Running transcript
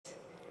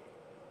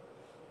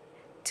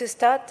To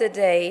start the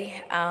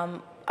day,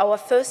 our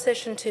first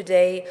session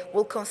today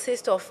will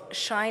consist of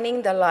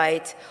shining the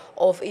light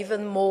of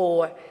even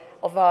more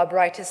of our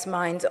brightest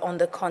minds on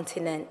the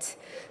continent.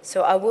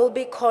 So I will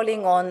be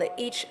calling on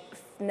each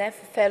NEF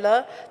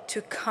fellow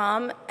to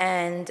come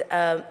and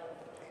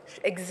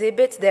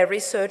exhibit their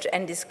research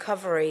and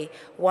discovery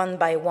one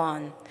by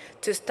one.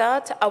 To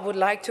start, I would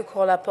like to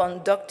call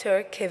upon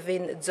Dr.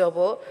 Kevin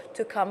Dzobo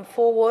to come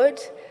forward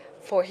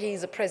for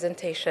his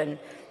presentation.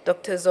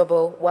 Dr.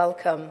 Dzobo,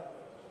 welcome.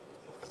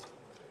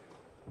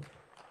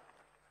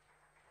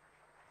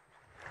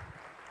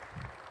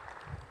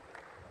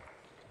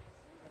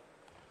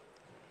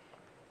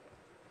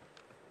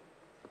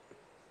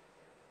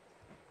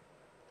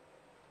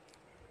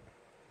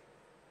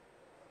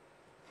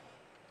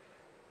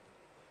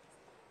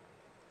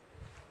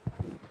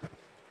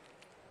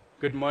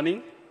 Good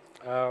morning,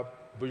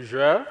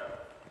 bonjour,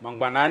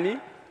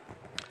 mangwanani.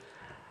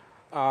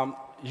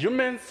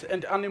 Humans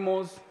and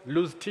animals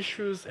lose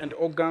tissues and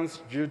organs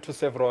due to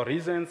several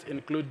reasons,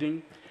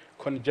 including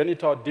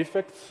congenital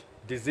defects,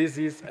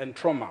 diseases, and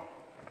trauma.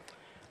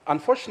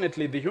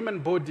 Unfortunately, the human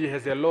body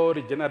has a low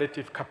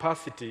regenerative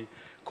capacity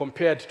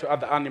compared to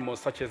other animals,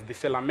 such as the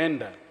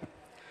salamander.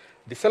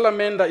 The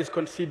salamander is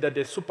considered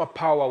a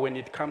superpower when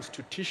it comes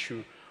to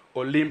tissue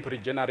or limb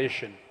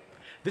regeneration.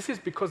 This is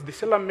because the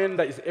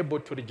salamander is able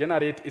to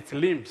regenerate its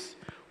limbs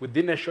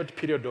within a short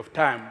period of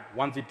time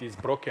once it is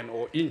broken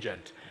or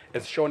injured,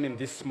 as shown in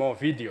this small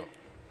video.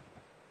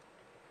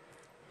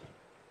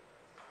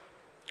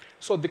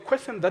 So the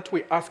question that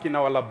we ask in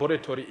our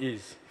laboratory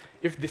is,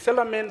 if the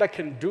salamander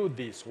can do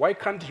this, why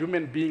can't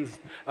human beings'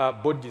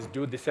 bodies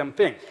do the same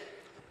thing?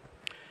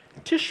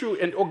 Tissue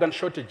and organ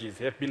shortages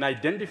have been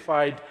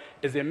identified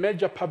as a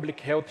major public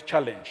health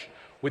challenge,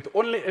 with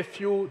only a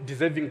few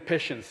deserving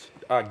patients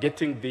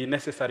getting the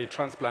necessary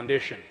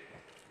transplantation.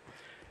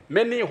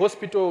 Many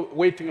hospital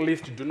waiting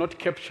lists do not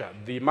capture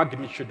the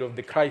magnitude of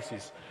the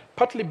crisis,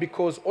 partly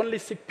because only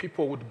sick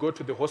people would go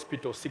to the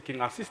hospital seeking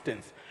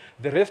assistance.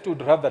 The rest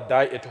would rather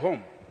die at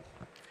home.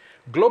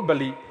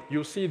 Globally,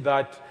 you see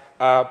that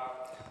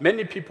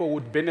many people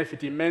would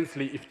benefit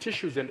immensely if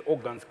tissues and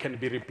organs can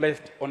be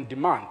replaced on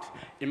demand.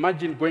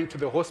 Imagine going to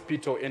the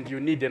hospital and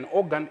you need an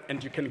organ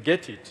and you can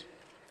get it.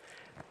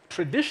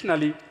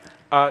 Traditionally,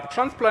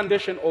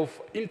 transplantation of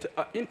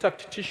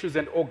intact tissues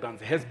and organs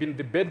has been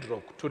the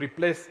bedrock to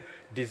replace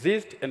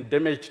diseased and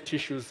damaged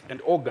tissues and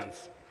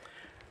organs.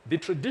 The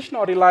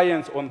traditional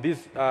reliance on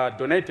these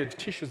donated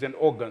tissues and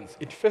organs,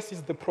 it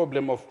faces the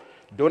problem of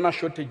donor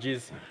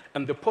shortages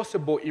and the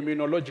possible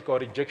immunological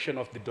rejection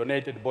of the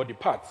donated body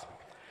parts.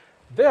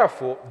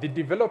 Therefore, the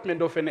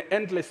development of an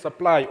endless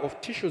supply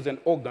of tissues and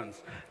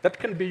organs that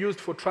can be used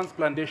for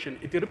transplantation,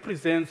 it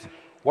represents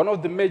one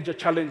of the major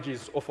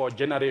challenges of our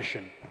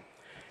generation.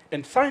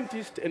 And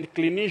scientists and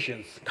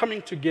clinicians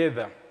coming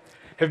together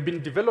have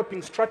been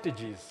developing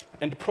strategies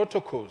and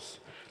protocols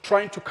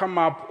trying to come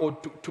up or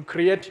to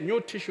create new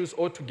tissues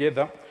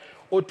altogether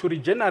or to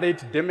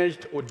regenerate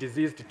damaged or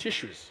diseased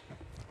tissues.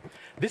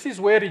 This is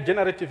where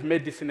regenerative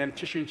medicine and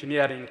tissue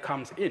engineering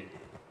comes in.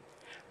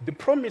 The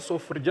promise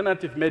of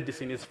regenerative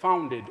medicine is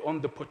founded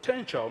on the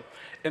potential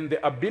and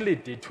the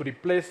ability to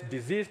replace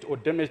diseased or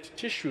damaged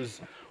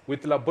tissues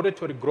with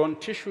laboratory-grown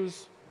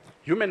tissues,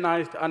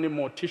 humanized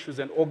animal tissues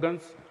and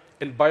organs,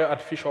 and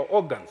bioartificial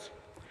organs.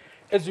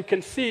 As you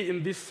can see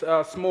in this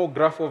small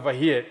graph over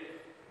here,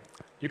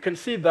 you can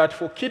see that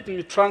for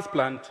kidney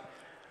transplant,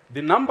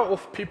 the number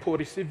of people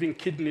receiving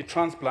kidney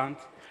transplant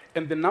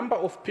and the number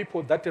of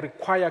people that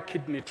require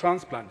kidney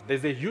transplant,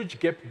 there's a huge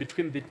gap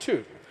between the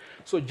two.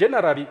 So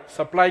generally,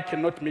 supply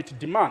cannot meet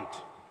demand.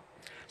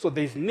 So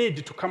there's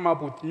need to come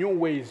up with new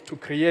ways to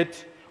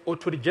create or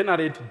to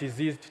regenerate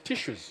diseased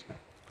tissues.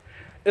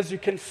 As you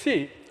can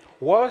see,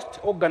 whilst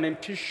organ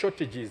and tissue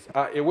shortages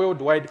are a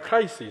worldwide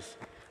crisis,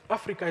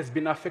 Africa has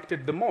been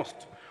affected the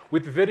most,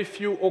 with very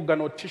few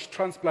organ or tissue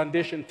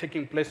transplantation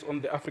taking place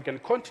on the African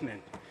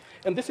continent.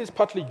 And this is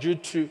partly due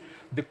to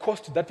the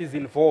cost that is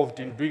involved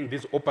in doing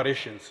these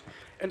operations,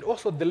 and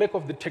also the lack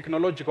of the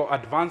technological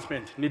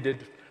advancement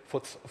needed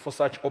for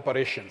such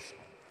operations.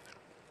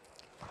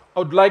 I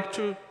would like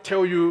to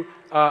tell you,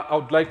 I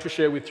would like to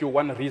share with you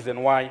one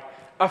reason why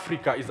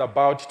Africa is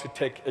about to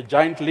take a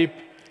giant leap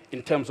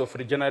in terms of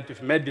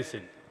regenerative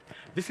medicine.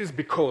 This is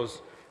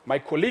because my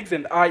colleagues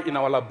and I in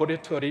our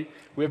laboratory,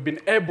 we have been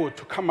able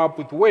to come up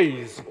with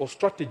ways or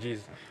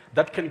strategies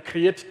that can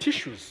create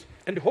tissues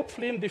and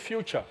hopefully in the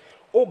future,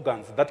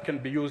 organs that can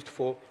be used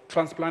for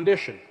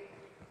transplantation.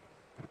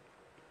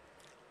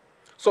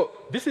 So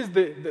this is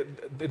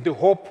the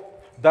hope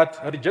that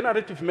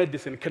regenerative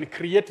medicine can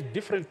create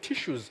different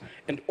tissues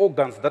and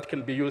organs that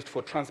can be used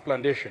for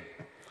transplantation.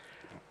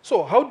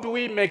 So how do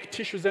we make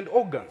tissues and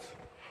organs?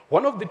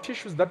 One of the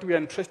tissues that we are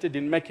interested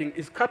in making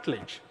is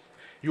cartilage.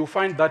 You'll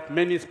find that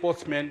many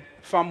sportsmen,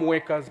 farm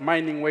workers,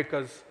 mining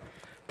workers,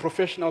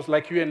 professionals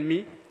like you and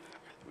me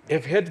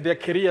have had their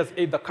careers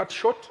either cut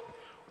short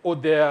or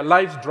their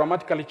lives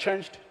dramatically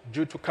changed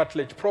due to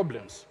cartilage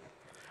problems.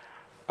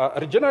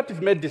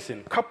 Regenerative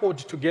medicine, coupled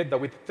together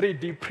with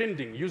 3D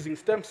printing using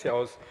stem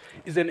cells,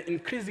 is an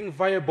increasing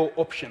viable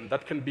option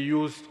that can be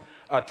used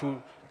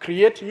to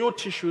create new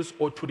tissues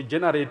or to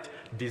regenerate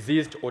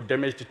diseased or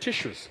damaged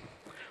tissues.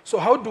 So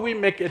how do we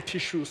make a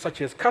tissue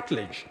such as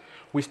cartilage?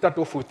 We start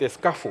off with a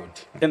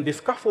scaffold. And the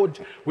scaffold,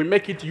 we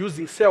make it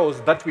using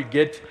cells that we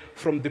get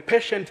from the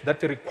patient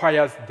that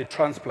requires the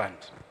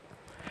transplant.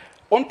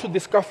 Onto the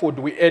scaffold,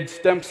 we add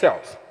stem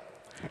cells.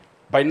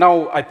 By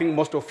now, I think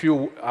most of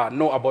you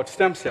know about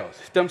stem cells.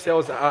 Stem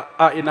cells are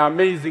an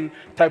amazing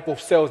type of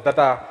cells that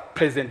are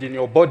present in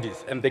your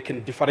bodies, and they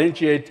can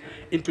differentiate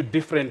into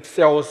different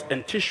cells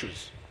and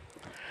tissues.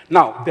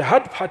 Now, the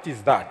hard part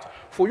is that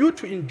for you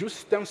to induce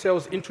stem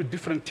cells into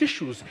different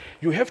tissues,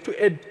 you have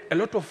to add a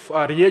lot of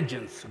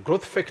reagents,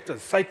 growth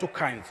factors,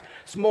 cytokines,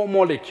 small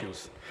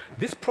molecules.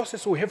 This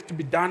process will have to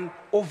be done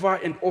over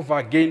and over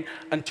again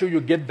until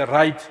you get the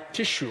right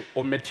tissue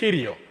or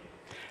material.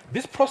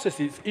 This process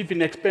is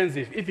even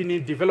expensive, even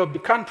in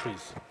developed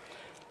countries.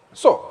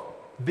 So,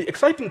 the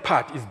exciting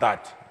part is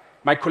that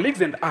my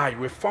colleagues and I,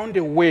 we found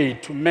a way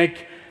to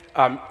make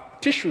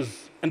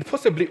tissues and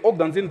possibly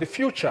organs in the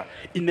future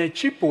in a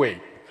cheap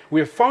way. We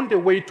have found a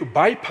way to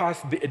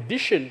bypass the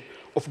addition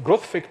of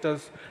growth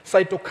factors,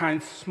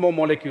 cytokines, small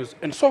molecules,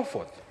 and so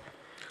forth.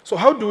 So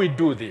how do we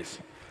do this?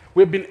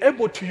 We've been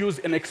able to use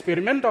an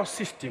experimental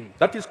system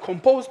that is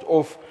composed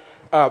of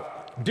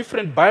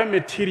different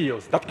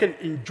biomaterials that can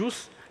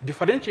induce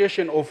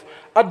differentiation of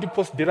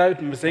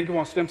adipose-derived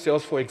mesenchymal stem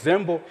cells, for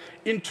example,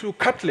 into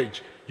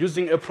cartilage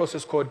using a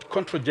process called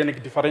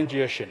chondrogenic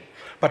differentiation.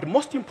 But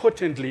most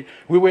importantly,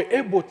 we were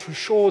able to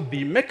show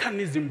the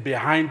mechanism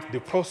behind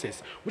the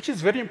process, which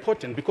is very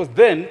important because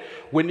then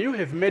when you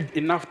have made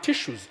enough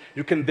tissues,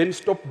 you can then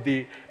stop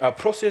the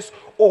process,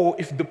 or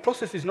if the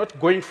process is not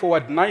going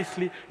forward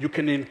nicely, you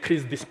can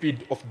increase the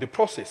speed of the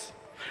process.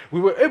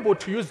 We were able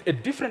to use a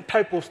different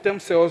type of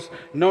stem cells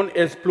known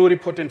as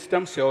pluripotent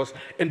stem cells,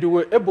 and we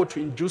were able to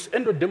induce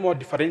endodermal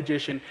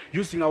differentiation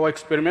using our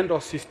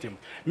experimental system,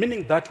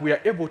 meaning that we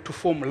are able to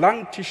form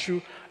lung tissue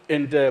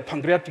and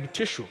pancreatic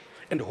tissue.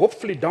 And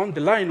hopefully down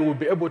the line, we'll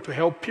be able to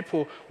help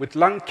people with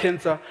lung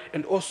cancer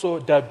and also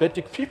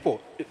diabetic people.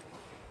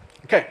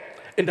 Okay,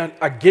 and then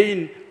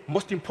again,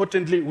 most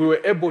importantly, we were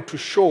able to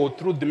show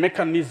through the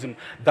mechanism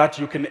that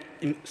you can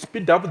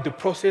speed up the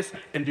process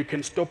and you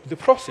can stop the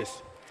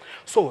process.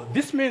 So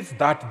this means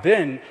that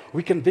then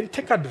we can then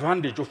take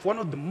advantage of one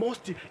of the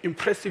most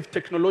impressive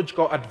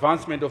technological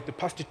advancements of the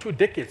past 2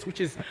 decades,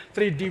 which is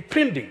 3D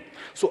printing.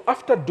 So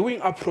after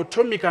doing a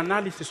proteomic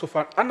analysis of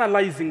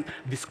analyzing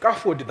the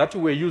scaffold that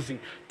we were using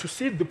to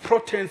see the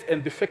proteins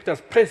and the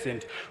factors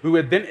present, we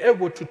were then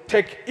able to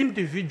take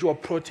individual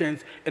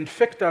proteins and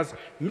factors,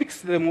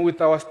 mix them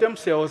with our stem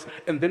cells,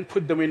 and then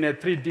put them in a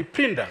 3D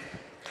printer.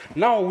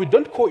 Now, we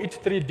don't call it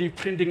 3D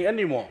printing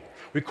anymore.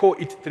 We call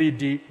it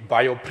 3D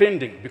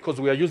bioprinting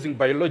because we are using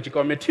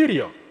biological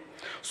material.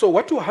 So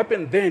what will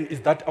happen then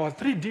is that our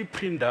 3D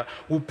printer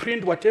will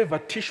print whatever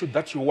tissue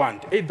that you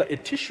want, either a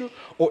tissue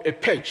or a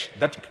patch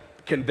that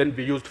can then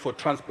be used for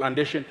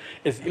transplantation,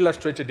 as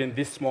illustrated in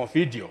this small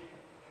video.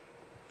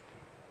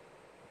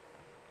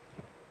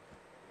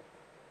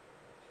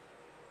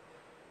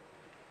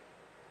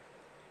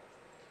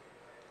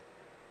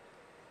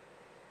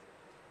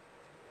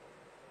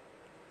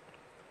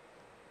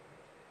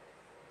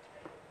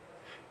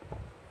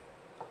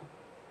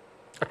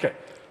 Okay,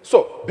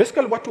 so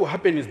basically what will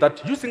happen is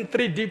that using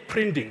 3D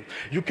printing,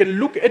 you can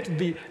look at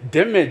the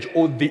damage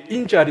or the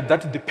injury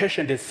that the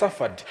patient has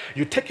suffered.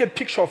 You take a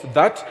picture of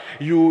that,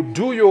 you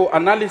do your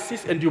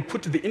analysis, and you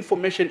put the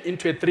information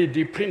into a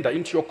 3D printer,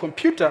 into your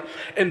computer,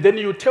 and then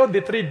you tell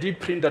the 3D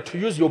printer to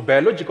use your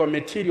biological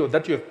material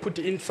that you have put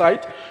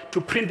inside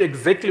to print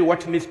exactly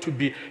what needs to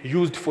be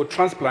used for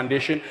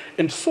transplantation.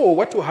 And so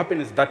what will happen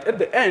is that at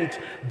the end,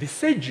 the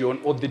surgeon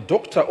or the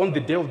doctor on the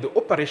day of the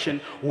operation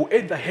will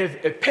either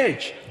have a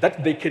patch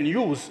that they can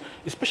use,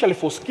 especially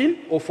for skin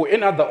or for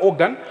any other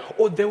organ,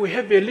 or they will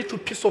have a little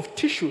piece of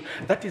tissue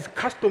that is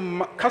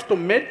custom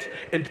made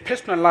and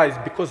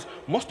personalized, because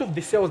most of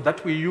the cells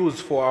that we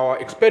use for our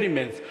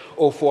experiments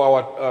or for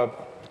our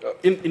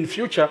in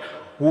future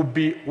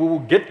we will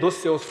get those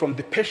cells from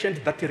the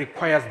patient that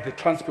requires the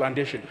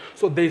transplantation.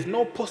 So there is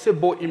no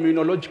possible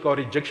immunological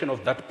rejection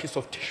of that piece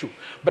of tissue.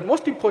 But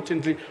most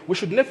importantly, we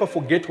should never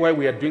forget why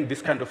we are doing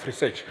this kind of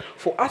research.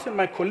 For us and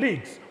my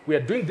colleagues, we are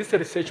doing this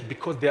research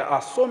because there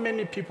are so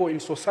many people in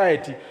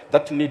society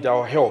that need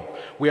our help.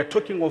 We are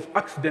talking of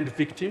accident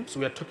victims,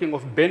 we are talking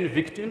of burn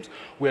victims,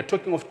 we are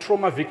talking of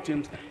trauma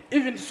victims,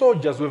 even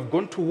soldiers who have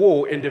gone to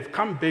war and have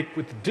come back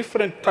with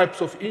different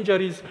types of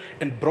injuries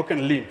and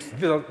broken limbs.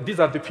 These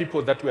are the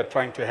people that we are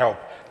trying to help.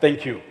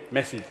 Thank you.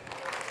 Merci.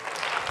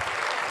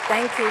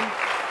 Thank you.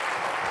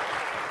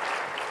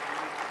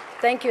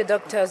 Thank you,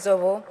 Dr.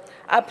 Dzobo.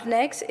 Up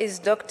next is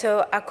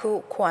Dr.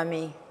 Aku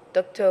Kwamie.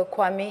 Dr.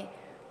 Kwamie,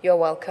 you're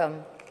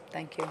welcome.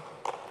 Thank you.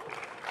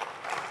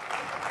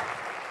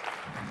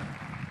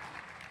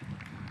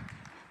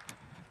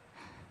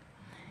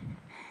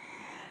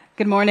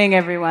 Good morning,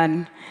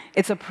 everyone.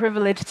 It's a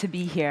privilege to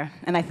be here,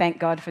 and I thank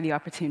God for the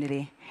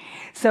opportunity.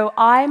 So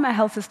I'm a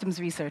health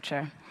systems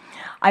researcher.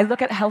 I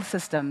look at health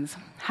systems,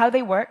 how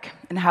they work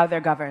and how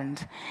they're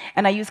governed,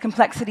 and I use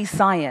complexity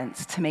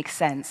science to make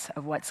sense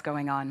of what's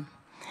going on.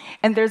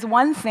 And there's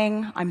one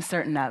thing I'm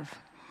certain of.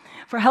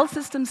 For health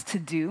systems to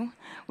do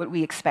what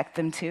we expect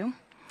them to,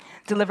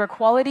 deliver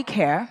quality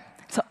care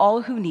to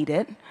all who need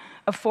it,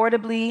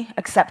 affordably,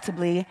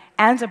 acceptably,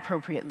 and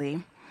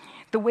appropriately,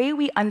 the way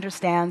we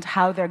understand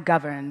how they're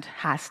governed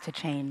has to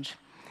change.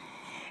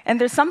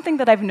 And there's something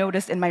that I've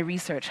noticed in my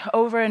research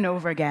over and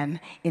over again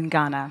in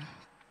Ghana.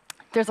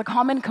 There's a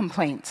common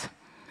complaint.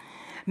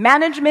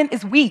 Management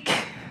is weak.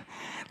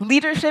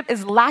 Leadership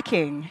is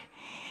lacking.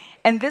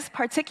 And this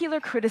particular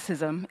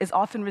criticism is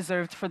often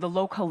reserved for the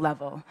local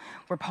level,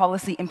 where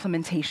policy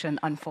implementation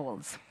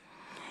unfolds.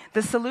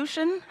 The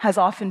solution has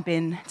often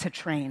been to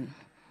train.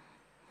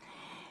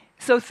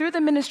 So through the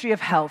Ministry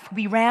of Health,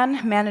 we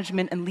ran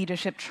management and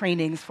leadership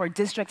trainings for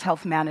district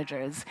health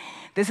managers.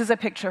 This is a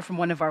picture from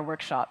one of our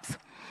workshops.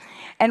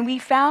 And we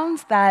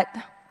found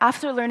that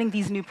after learning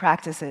these new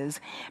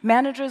practices,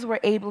 managers were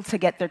able to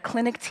get their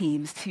clinic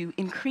teams to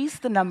increase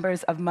the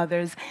numbers of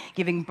mothers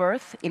giving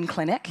birth in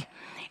clinic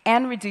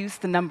and reduce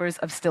the numbers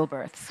of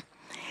stillbirths.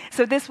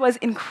 So this was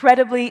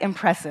incredibly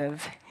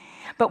impressive.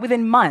 But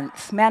within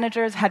months,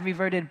 managers had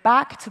reverted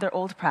back to their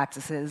old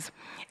practices,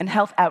 and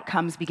health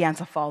outcomes began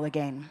to fall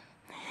again.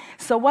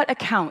 So what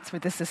accounts for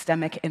this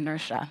systemic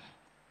inertia?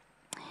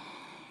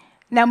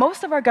 Now,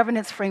 most of our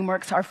governance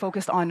frameworks are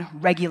focused on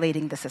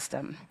regulating the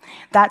system.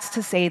 That's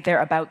to say they're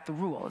about the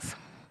rules.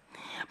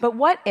 But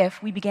what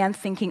if we began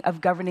thinking of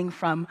governing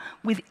from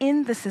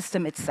within the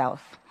system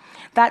itself?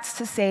 That's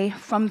to say,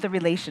 from the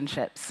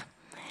relationships.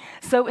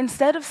 So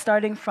instead of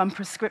starting from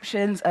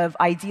prescriptions of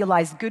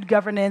idealized good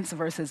governance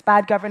versus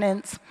bad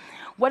governance,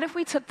 what if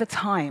we took the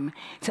time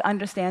to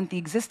understand the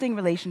existing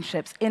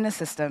relationships in a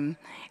system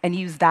and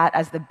use that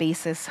as the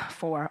basis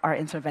for our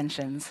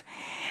interventions?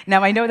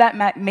 Now, I know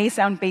that may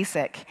sound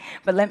basic,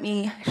 but let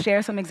me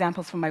share some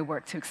examples from my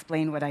work to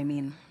explain what I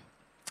mean.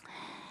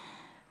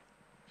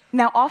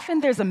 Now,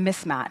 often there's a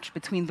mismatch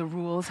between the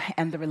rules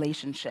and the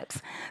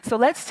relationships. So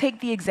let's take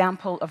the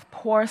example of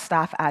poor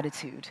staff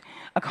attitude,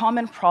 a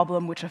common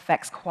problem which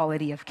affects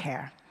quality of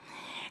care.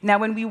 Now,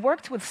 when we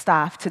worked with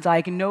staff to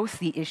diagnose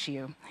the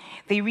issue,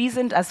 they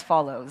reasoned as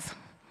follows.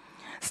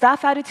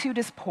 Staff attitude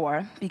is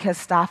poor because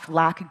staff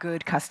lack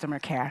good customer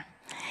care.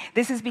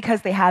 This is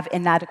because they have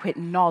inadequate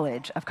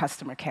knowledge of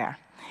customer care,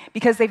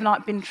 because they've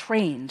not been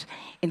trained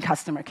in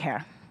customer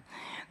care.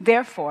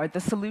 Therefore,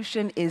 the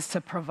solution is to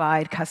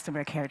provide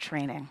customer care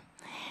training.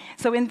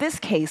 So in this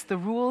case, the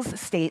rules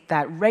state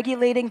that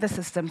regulating the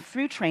system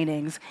through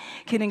trainings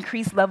can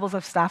increase levels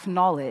of staff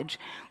knowledge,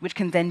 which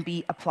can then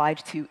be applied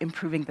to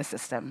improving the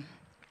system.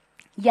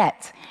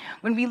 Yet,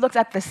 when we looked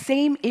at the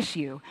same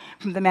issue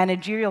from the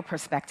managerial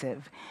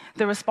perspective,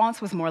 the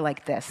response was more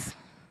like this.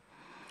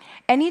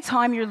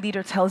 Anytime your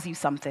leader tells you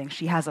something,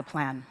 she has a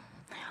plan.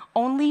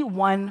 Only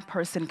one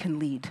person can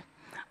lead.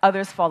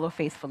 Others follow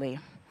faithfully.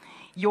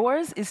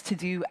 Yours is to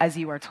do as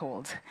you are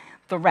told.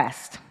 The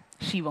rest,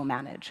 she will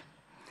manage.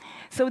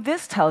 So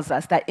this tells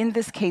us that in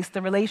this case,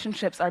 the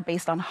relationships are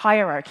based on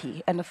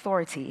hierarchy and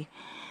authority.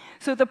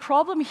 So the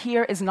problem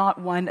here is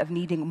not one of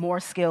needing more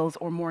skills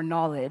or more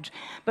knowledge,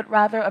 but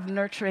rather of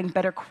nurturing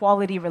better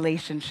quality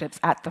relationships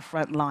at the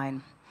front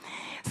line.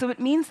 So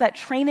it means that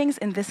trainings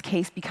in this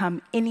case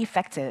become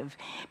ineffective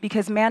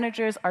because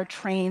managers are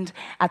trained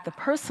at the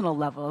personal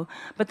level,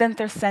 but then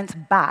they're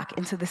sent back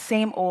into the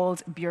same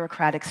old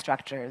bureaucratic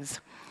structures.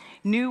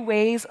 New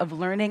ways of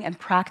learning and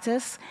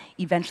practice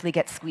eventually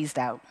get squeezed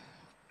out.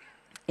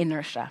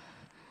 Inertia.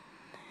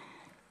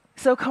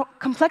 So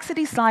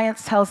complexity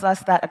science tells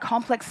us that a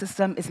complex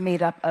system is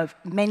made up of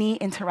many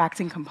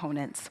interacting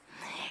components.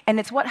 And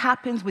it's what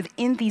happens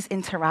within these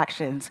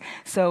interactions,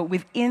 so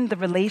within the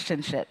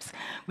relationships,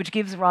 which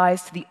gives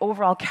rise to the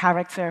overall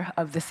character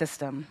of the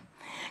system.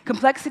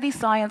 Complexity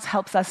science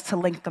helps us to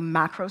link the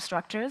macro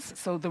structures,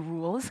 so the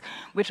rules,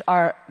 which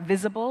are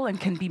visible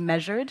and can be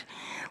measured,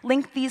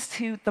 link these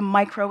to the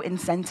micro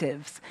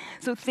incentives,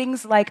 so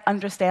things like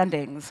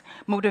understandings,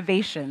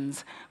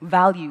 motivations,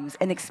 values,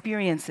 and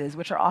experiences,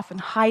 which are often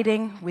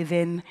hiding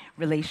within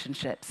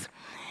relationships.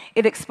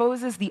 It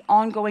exposes the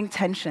ongoing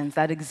tensions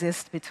that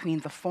exist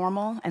between the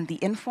formal and the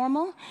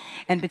informal,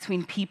 and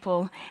between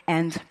people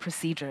and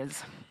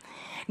procedures.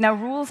 Now,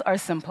 rules are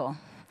simple.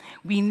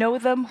 We know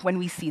them when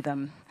we see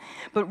them,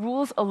 but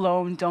rules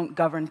alone don't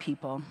govern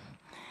people.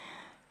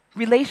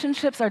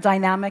 Relationships are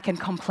dynamic and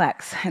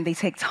complex, and they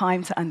take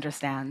time to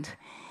understand.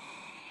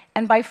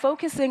 And by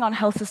focusing on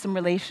health system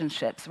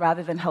relationships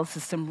rather than health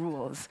system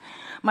rules,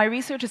 my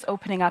research is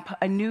opening up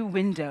a new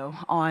window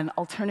on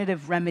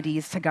alternative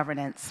remedies to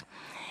governance.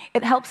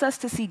 It helps us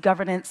to see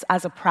governance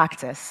as a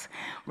practice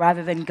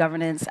rather than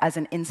governance as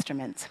an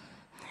instrument.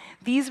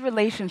 These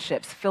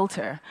relationships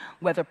filter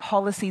whether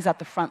policies at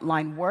the front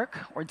line work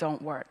or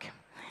don't work.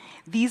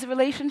 These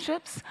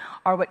relationships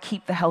are what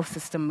keep the health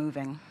system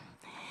moving.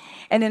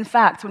 And in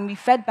fact, when we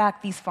fed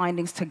back these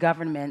findings to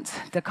government,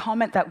 the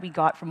comment that we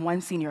got from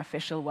one senior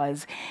official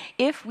was,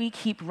 if we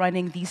keep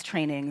running these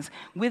trainings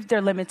with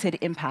their limited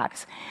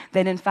impact,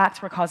 then in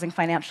fact we're causing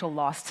financial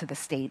loss to the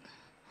state.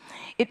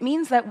 It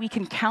means that we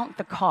can count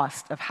the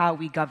cost of how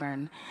we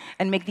govern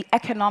and make the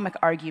economic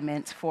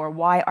argument for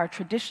why our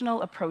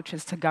traditional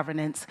approaches to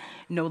governance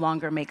no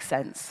longer make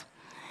sense.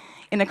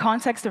 In a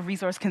context of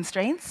resource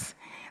constraints,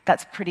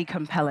 that's pretty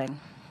compelling.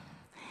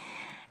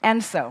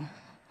 And so,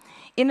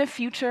 in a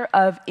future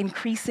of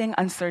increasing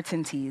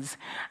uncertainties,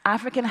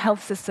 African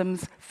health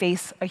systems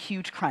face a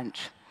huge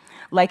crunch,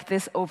 like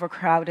this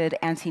overcrowded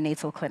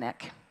antenatal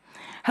clinic.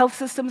 Health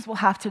systems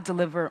will have to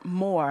deliver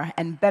more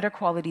and better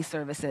quality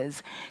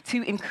services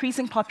to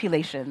increasing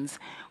populations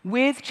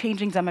with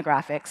changing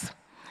demographics,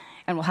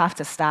 and will have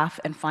to staff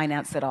and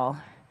finance it all.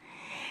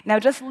 Now,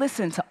 just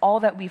listen to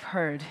all that we've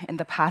heard in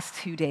the past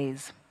 2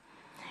 days.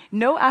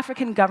 No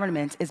African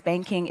government is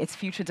banking its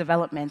future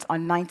development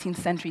on 19th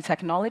century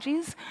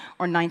technologies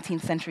or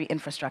 19th century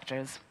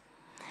infrastructures.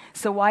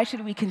 So why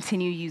should we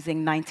continue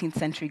using 19th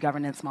century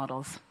governance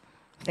models?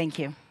 Thank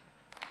you.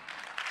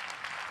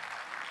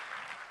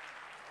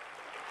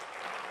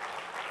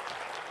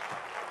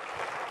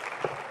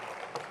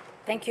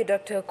 Thank you,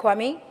 Dr.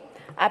 Kwamie.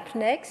 Up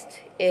next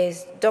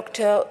is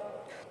Dr.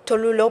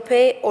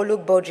 Tolulope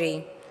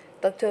Olugboji.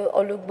 Dr.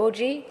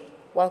 Olugboji,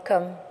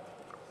 welcome.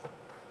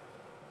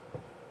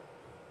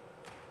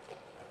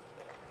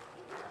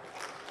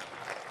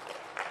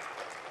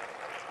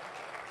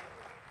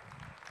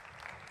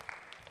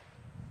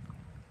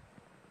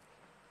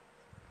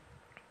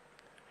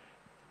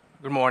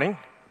 Good morning.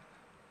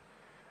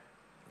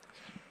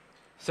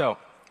 So,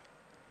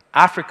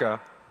 Africa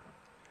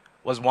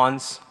was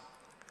once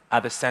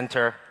at the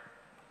center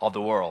of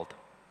the world.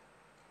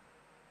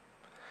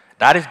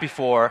 That is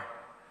before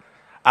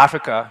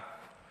Africa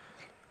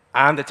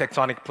and the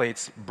tectonic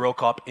plates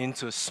broke up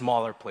into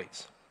smaller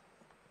plates.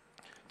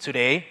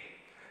 Today,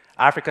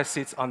 Africa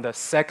sits on the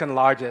second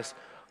largest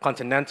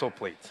continental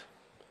plate.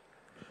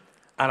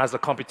 And as a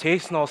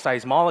computational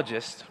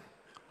seismologist,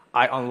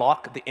 I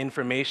unlock the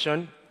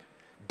information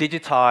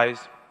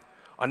digitized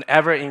on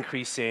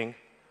ever-increasing,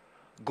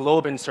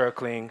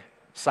 globe-encircling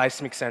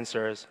seismic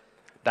sensors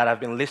that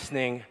have been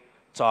listening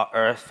to our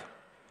Earth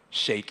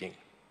shaking.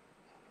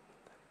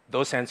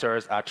 Those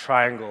sensors are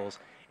triangles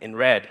in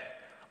red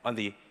on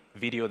the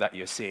video that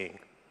you're seeing.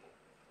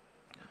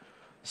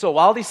 So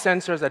while these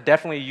sensors are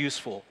definitely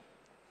useful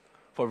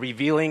for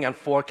revealing and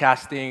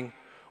forecasting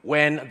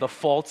when the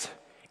fault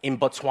in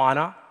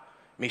Botswana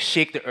may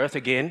shake the Earth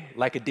again,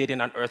 like it did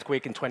in an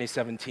earthquake in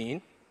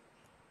 2017,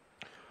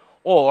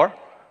 or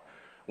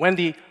when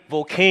the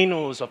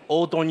volcanoes of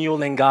Oldonyo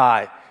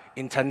Lengai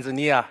in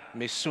Tanzania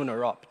may soon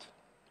erupt.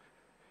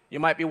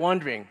 You might be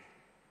wondering,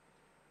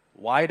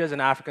 why does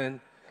an African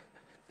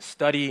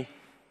study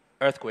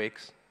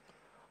earthquakes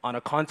on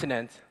a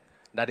continent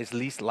that is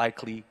least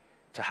likely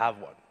to have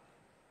one?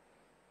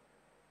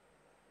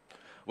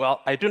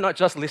 Well, I do not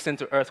just listen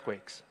to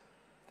earthquakes.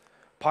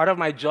 Part of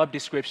my job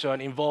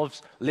description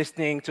involves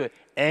listening to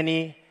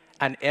any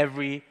and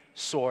every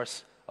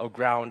source of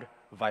ground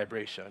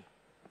vibration.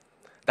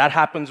 That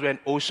happens when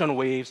ocean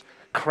waves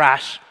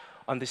crash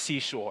on the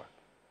seashore,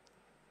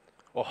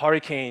 or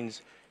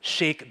hurricanes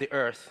shake the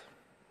earth,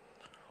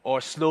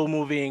 or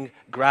slow-moving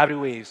gravity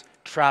waves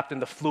trapped in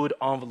the fluid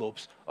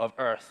envelopes of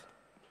Earth,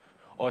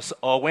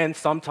 or when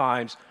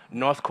sometimes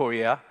North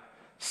Korea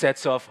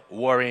sets off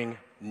warring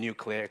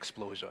nuclear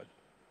explosion.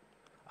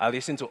 I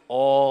listen to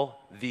all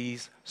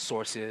these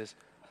sources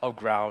of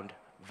ground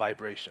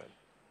vibration.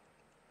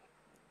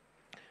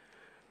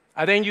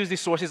 I then use these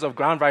sources of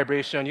ground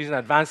vibration using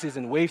advances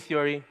in wave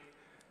theory,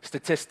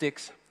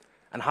 statistics,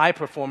 and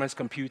high-performance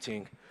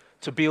computing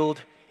to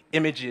build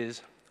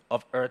images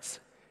of Earth's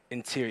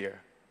interior.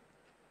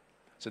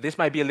 So this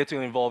might be a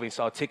little involving,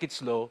 so I'll take it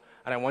slow,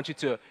 and I want you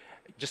to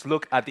just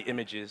look at the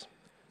images.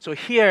 So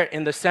here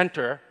in the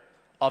center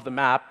of the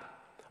map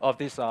of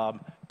this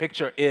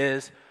picture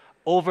is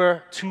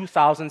over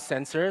 2,000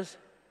 sensors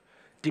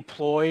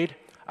deployed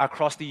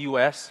across the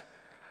US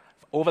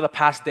over the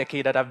past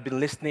decade that have been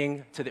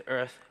listening to the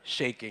Earth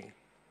shaking.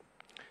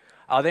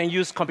 I'll then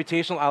use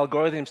computational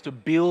algorithms to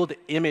build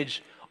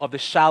image of the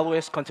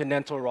shallowest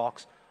continental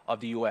rocks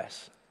of the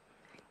US.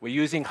 We're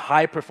using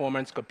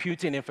high-performance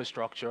computing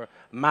infrastructure,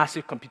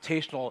 massive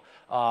computational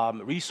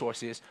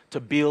resources to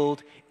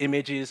build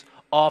images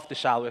of the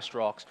shallowest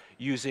rocks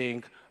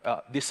using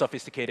this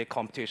sophisticated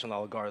computational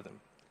algorithm.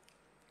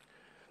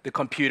 The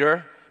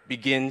computer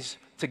begins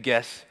to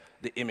guess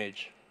the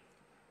image.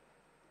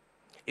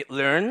 It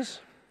learns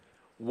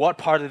what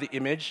part of the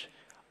image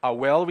are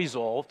well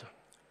resolved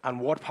and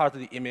what part of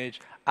the image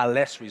are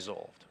less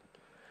resolved.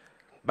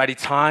 By the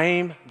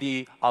time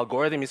the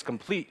algorithm is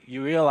complete,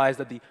 you realize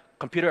that the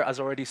computer has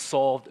already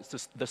solved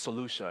the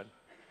solution.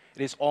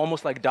 It is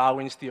almost like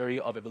Darwin's theory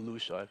of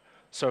evolution,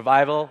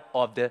 survival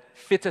of the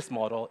fittest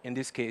model, in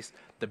this case,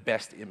 the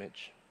best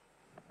image.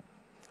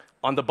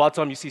 On the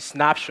bottom, you see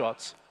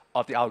snapshots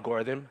of the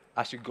algorithm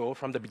as you go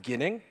from the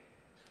beginning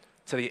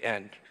to the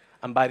end.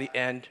 and by the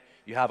end,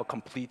 you have a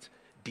complete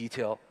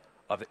detail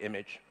of the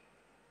image.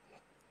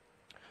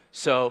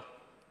 So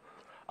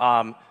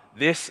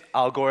this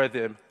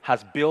algorithm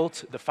has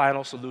built the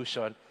final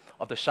solution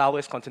of the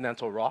shallowest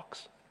continental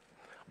rocks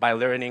by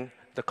learning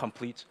the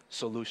complete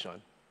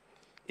solution.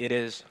 It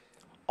is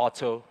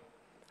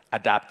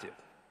auto-adaptive.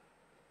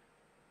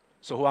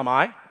 So who am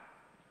I?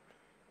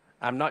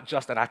 I'm not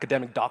just an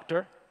academic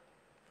doctor.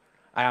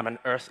 I am an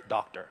Earth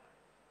doctor.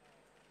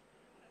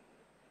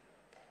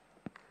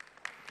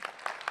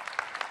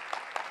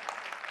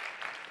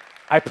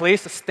 I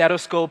place a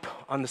stethoscope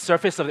on the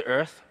surface of the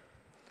Earth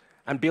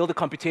and build the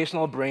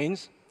computational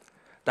brains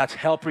that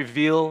help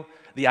reveal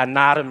the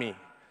anatomy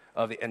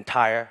of the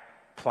entire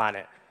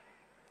planet.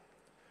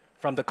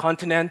 From the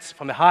continents,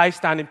 from the high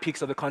standing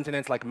peaks of the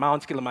continents like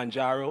Mount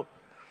Kilimanjaro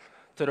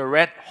to the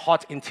red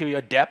hot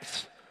interior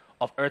depths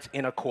of Earth's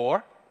inner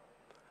core,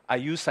 I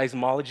use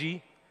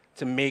seismology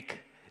to make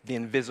the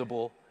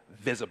invisible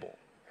visible.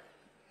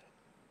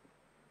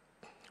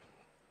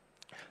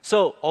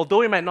 So, although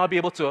we might not be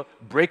able to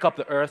break up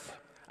the Earth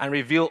and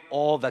reveal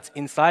all that's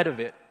inside of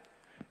it,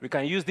 we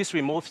can use this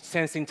remote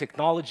sensing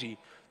technology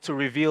to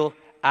reveal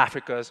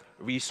Africa's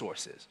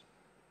resources.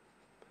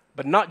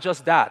 But not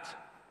just that.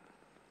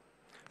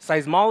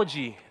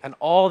 Seismology and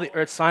all the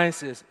earth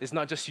sciences is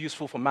not just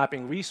useful for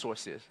mapping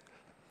resources.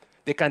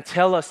 They can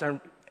tell us and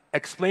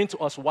explain to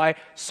us why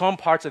some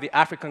parts of the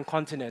African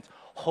continent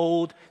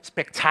hold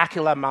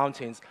spectacular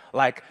mountains,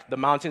 like the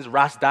mountains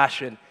Ras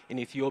Dashen in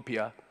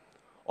Ethiopia,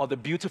 or the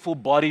beautiful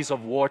bodies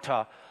of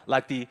water,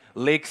 like the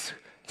lakes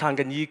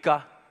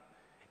Tanganyika,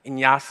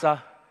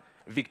 Nyasa,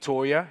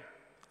 Victoria,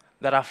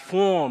 that are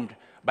formed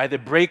by the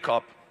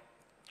breakup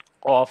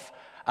of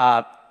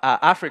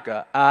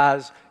Africa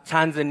as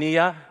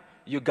Tanzania,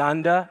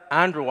 Uganda,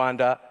 and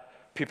Rwanda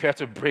prepare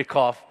to break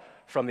off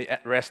from the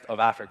rest of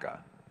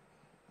Africa.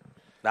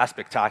 That's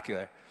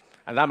spectacular.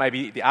 And that might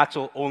be the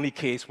actual only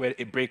case where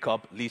a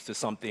breakup leads to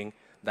something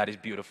that is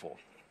beautiful.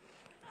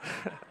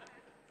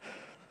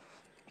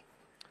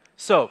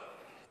 So,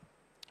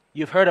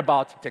 you've heard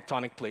about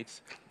tectonic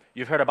plates.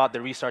 You've heard about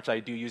the research I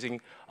do using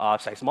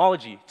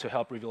seismology to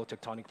help reveal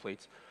tectonic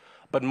plates.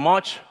 But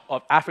much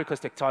of Africa's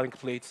tectonic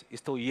plates is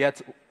still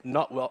yet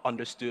not well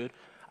understood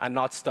and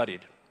not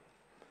studied.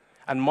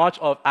 And much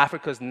of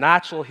Africa's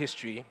natural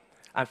history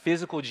and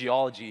physical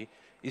geology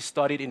is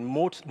studied in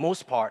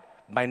most part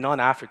by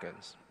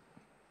non-Africans.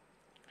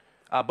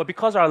 But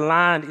because our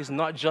land is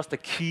not just a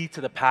key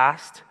to the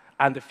past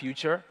and the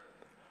future,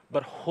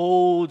 but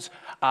holds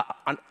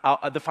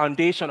the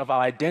foundation of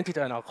our identity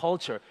and our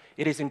culture,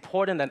 it is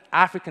important that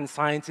African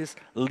scientists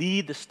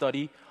lead the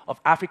study of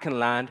African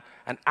land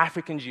and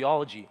African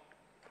geology,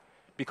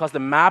 because the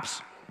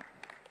maps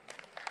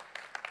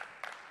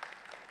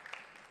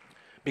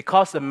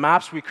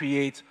we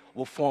create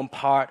will form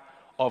part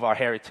of our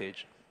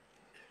heritage.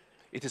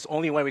 It is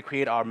only when we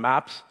create our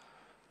maps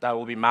that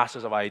we'll be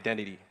masters of our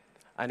identity.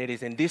 And it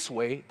is in this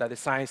way that the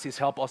sciences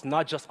help us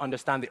not just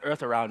understand the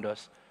earth around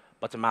us,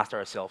 but to master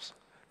ourselves.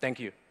 Thank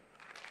you.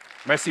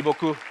 Merci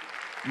beaucoup.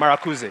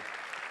 Maracuze.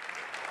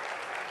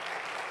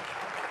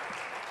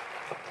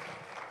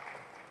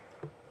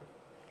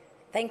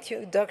 Thank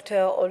you, Dr.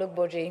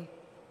 Olugboji.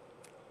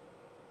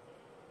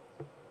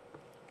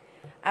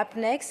 Up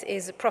next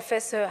is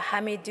Professor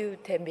Hamidou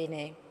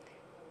Tembine.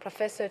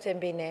 Professor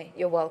Tembine,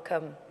 you're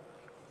welcome.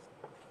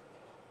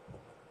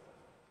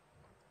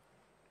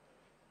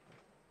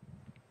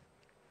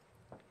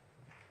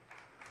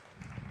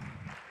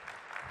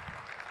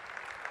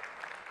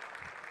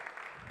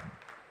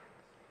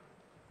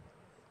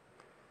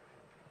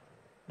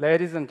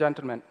 Ladies and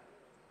gentlemen,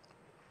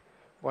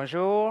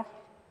 bonjour.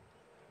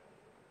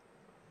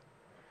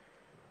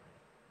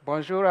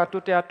 Bonjour à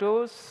toutes et à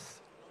tous.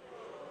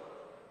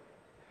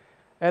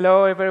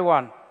 Hello,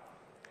 everyone.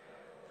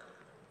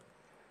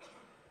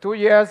 2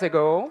 years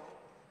ago,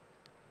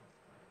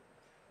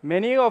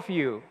 many of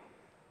you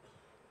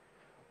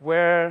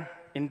were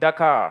in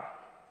Dakar,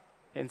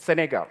 in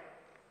Senegal.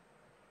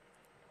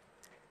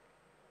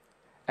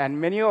 And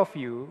many of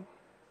you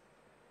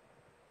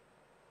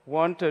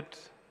wanted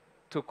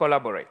to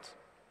collaborate,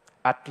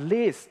 at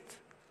least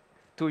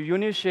to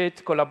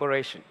initiate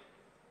collaboration.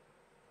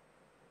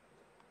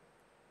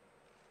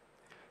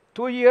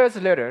 2 years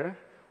later,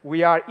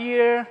 we are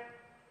here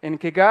in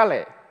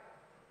Kigali.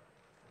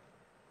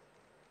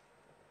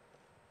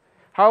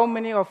 How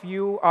many of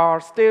you are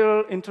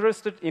still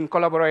interested in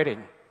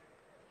collaborating?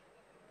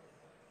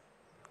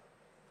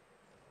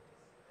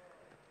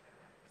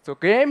 So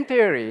game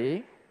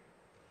theory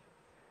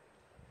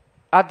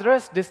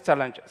addresses these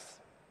challenges,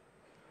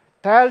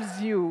 tells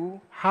you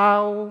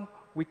how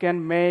we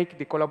can make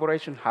the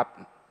collaboration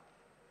happen.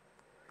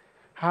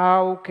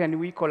 How can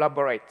we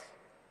collaborate?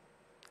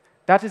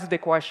 That is the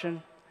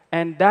question,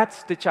 and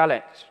that's the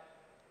challenge.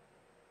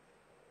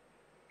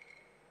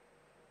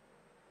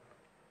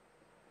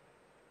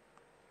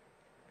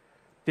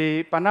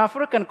 The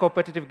Pan-African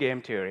competitive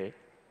game theory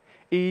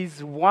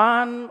is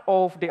one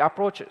of the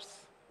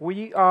approaches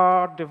we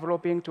are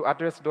developing to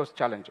address those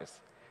challenges.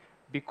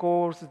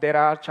 because there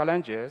are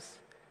challenges.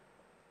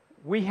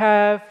 We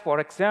have, for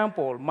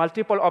example,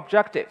 multiple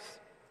objectives.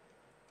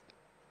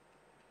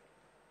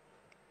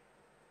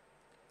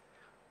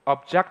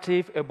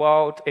 Objective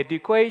about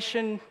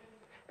education,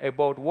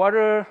 about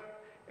water,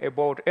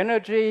 about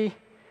energy,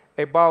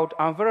 about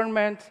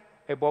environment,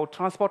 about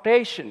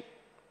transportation.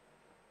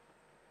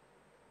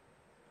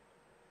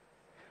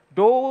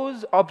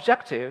 Those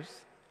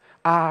objectives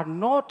are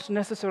not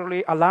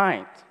necessarily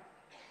aligned.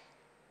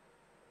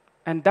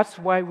 And that's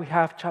why we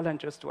have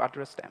challenges to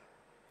address them.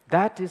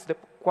 That is the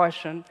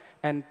question,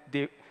 and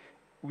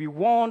we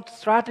want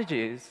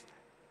strategies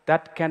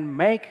that can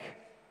make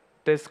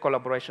this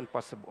collaboration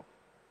possible.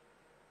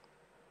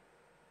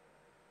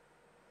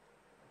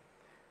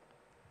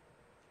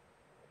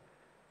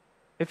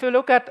 If you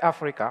look at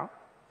Africa,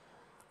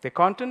 the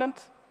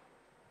continent,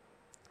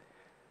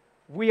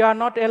 we are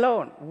not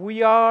alone.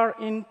 We are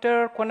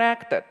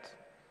interconnected.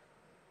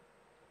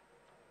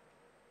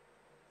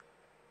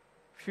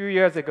 A few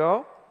years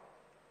ago,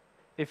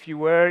 if you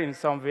were in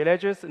some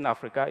villages in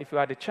Africa, if you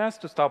had a chance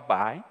to stop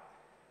by,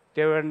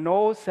 there were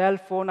no cell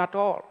phone at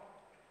all.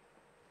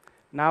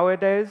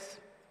 Nowadays,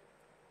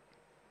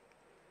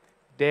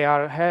 they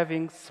are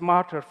having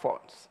smarter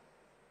phones,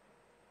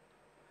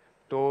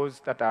 those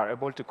that are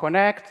able to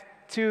connect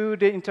to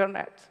the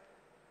internet.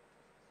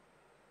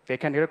 They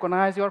can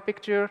recognize your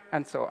picture,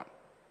 and so on.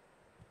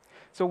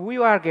 So we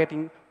are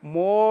getting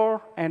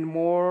more and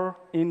more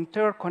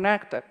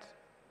interconnected.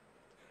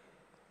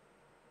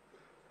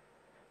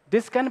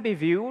 This can be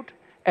viewed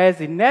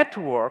as a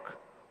network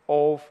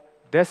of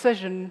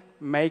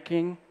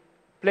decision-making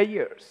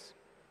players.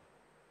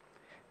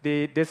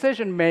 The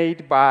decision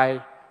made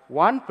by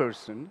one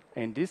person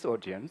in this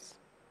audience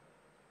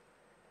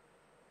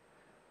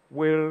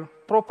will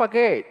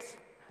propagate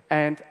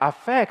and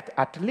affect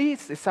at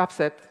least a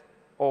subset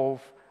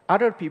of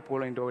other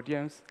people in the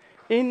audience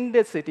in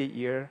the city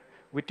here,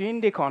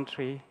 within the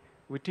country,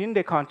 within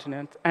the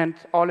continent, and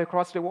all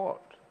across the world.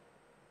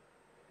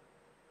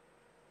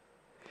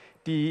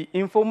 The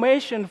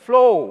information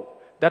flow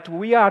that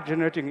we are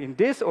generating in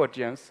this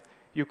audience,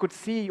 you could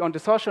see on the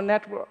social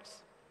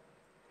networks.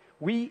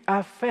 We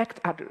affect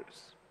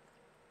others.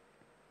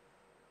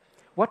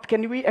 What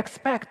can we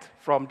expect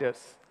from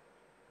this?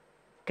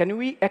 Can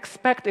we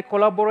expect a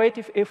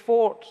collaborative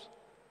effort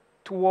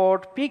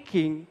toward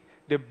picking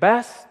the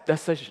best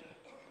decision?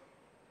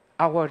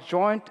 Our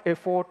joint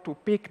effort to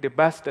pick the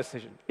best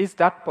decision. Is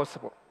that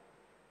possible?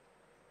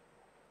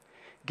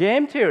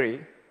 Game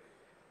theory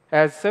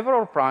has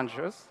several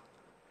branches,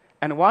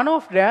 and one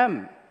of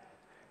them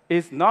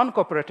is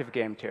non-cooperative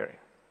game theory.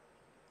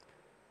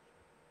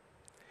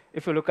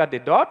 If you look at the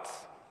dots,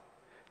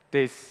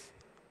 these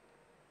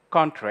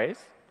countries,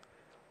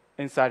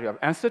 inside you have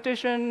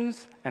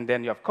institutions, and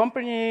then you have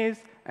companies,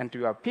 and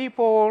you have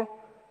people.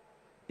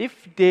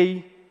 If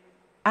they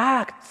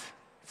act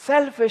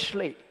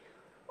selfishly,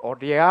 or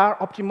they are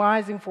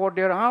optimizing for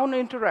their own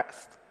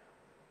interest,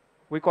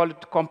 we call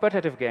it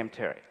competitive game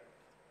theory.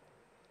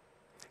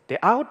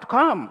 The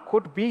outcome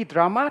could be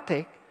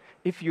dramatic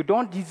if you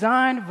don't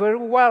design very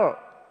well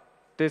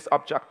these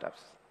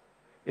objectives.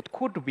 It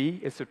could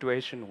be a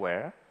situation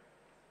where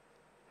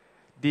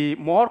the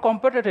more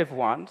competitive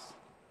ones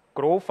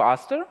grow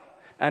faster,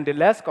 and the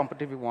less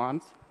competitive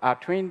ones are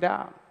trained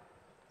down.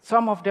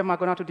 Some of them are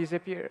going to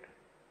disappear.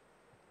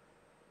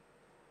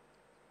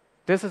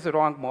 This is the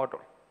wrong model.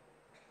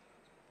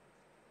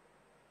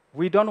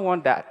 We don't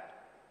want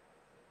that.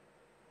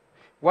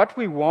 What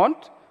we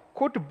want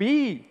could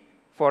be,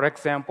 for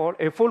example,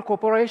 a full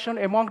cooperation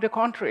among the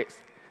countries.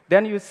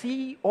 Then you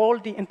see all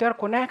the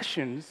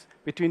interconnections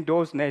between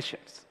those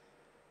nations.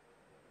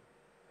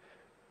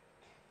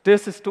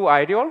 This is too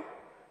ideal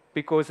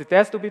because it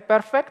has to be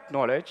perfect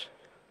knowledge,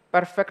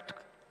 perfect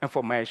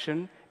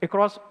information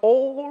across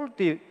all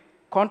the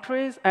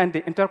countries and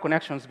the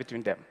interconnections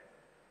between them.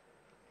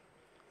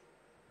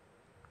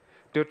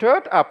 The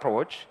third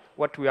approach,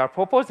 what we are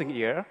proposing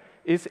here,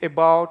 is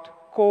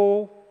about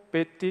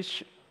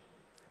co-petition.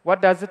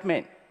 What does it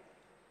mean?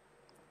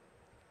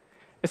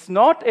 It's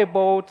not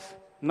about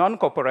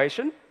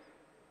non-cooperation.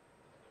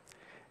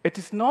 It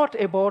is not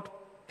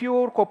about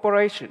pure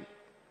cooperation.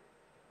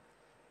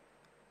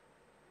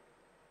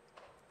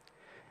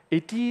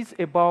 It is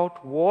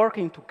about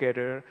working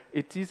together.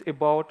 It is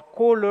about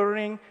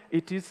co-learning.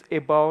 It is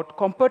about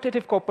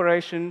competitive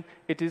cooperation.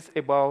 It is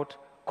about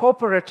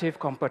cooperative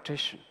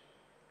competition.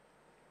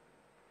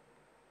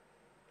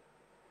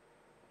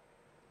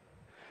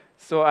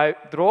 So I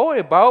draw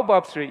a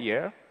baobab tree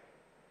here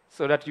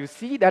so that you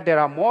see that there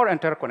are more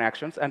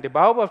interconnections, and the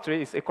baobab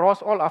tree is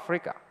across all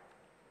Africa.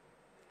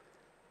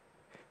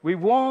 We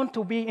want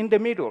to be in the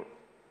middle.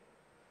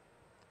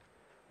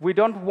 We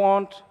don't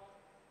want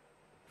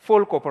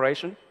full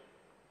cooperation,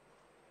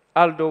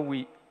 although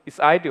it's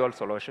ideal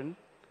solution.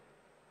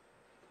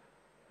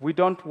 We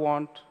don't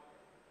want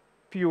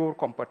pure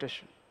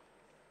competition.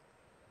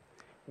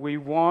 We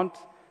want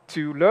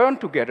to learn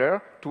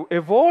together, to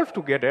evolve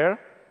together,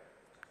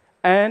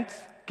 and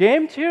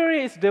Game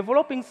theory is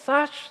developing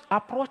such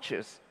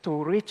approaches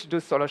to reach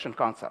this solution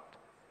concept.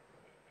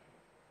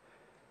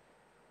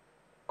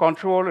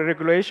 Control,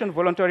 regulation,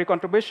 voluntary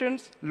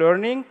contributions,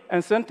 learning,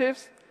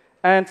 incentives,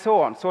 and so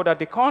on, so that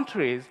the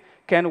countries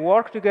can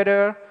work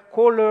together,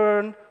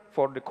 co-learn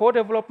for the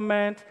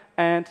co-development,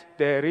 and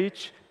they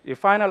reach the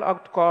final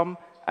outcome,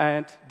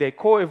 and they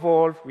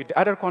co-evolve with the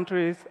other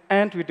countries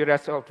and with the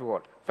rest of the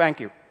world.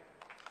 Thank you.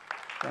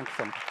 Thank you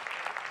so much.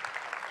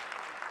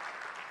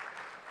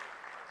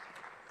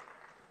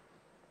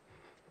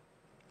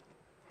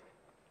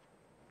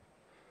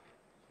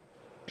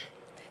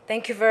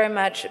 Thank you very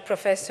much,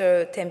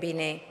 Professor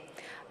Tembine.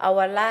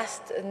 Our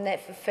last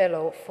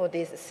fellow for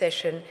this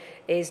session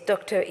is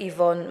Dr.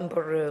 Yvonne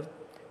Mburu.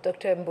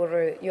 Dr.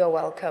 Mburu, you are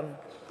welcome.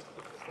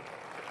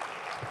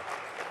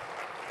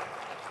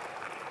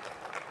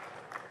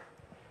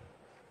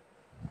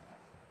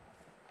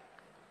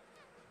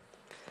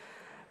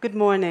 Good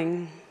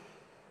morning.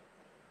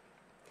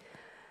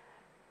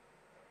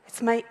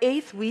 It's my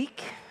 8th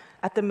week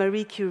at the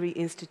Marie Curie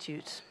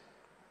Institute,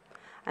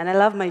 and I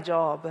love my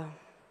job.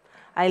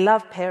 I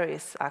love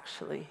Paris,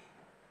 actually.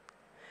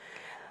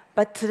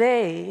 But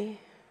today,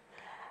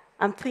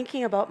 I'm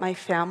thinking about my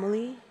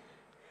family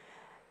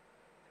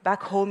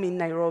back home in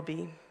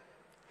Nairobi,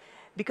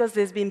 because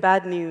there's been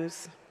bad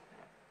news.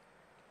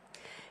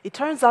 It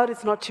turns out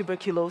it's not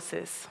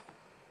tuberculosis.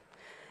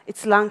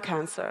 It's lung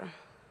cancer,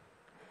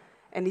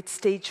 and it's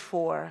stage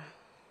 4,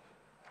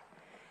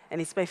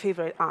 and it's my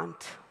favorite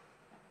aunt.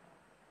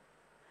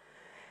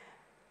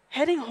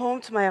 Heading home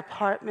to my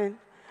apartment,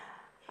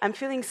 I'm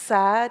feeling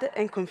sad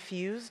and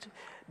confused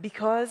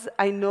because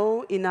I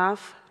know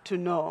enough to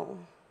know.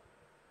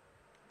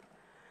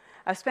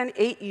 I've spent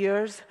 8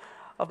 years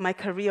of my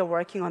career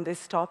working on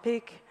this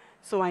topic,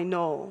 so I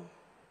know.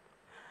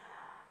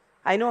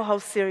 I know how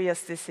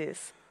serious this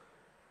is.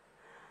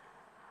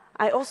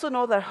 I also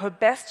know that her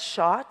best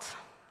shot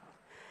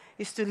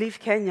is to leave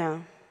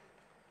Kenya.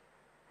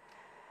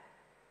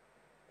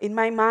 In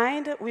my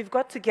mind, we've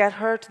got to get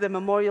her to the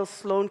Memorial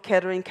Sloan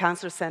Kettering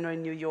Cancer Center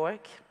in New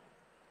York,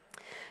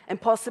 and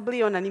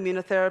possibly on an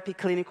immunotherapy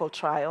clinical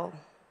trial.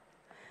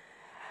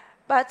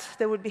 But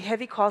there would be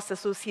heavy costs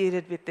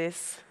associated with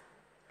this,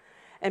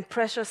 and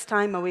precious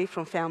time away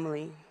from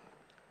family.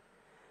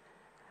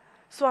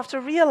 So after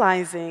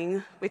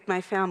realizing with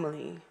my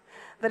family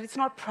that it's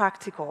not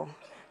practical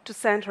to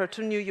send her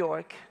to New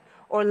York,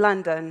 or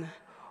London,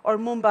 or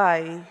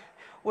Mumbai,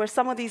 where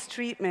some of these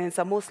treatments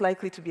are most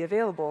likely to be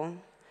available,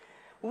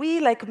 we,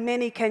 like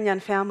many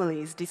Kenyan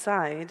families,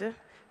 decide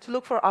to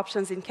look for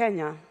options in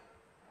Kenya.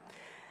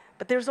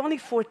 But there's only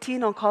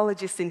 14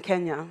 oncologists in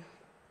Kenya.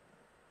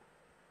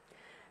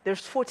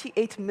 There's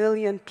 48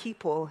 million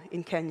people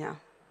in Kenya,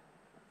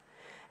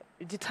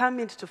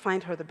 determined to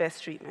find her the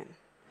best treatment.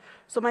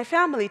 So my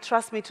family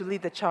trusts me to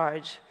lead the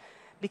charge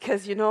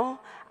because, you know,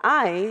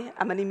 I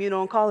am an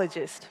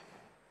immuno-oncologist,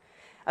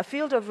 a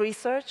field of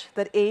research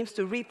that aims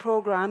to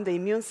reprogram the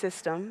immune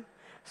system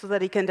so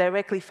that it can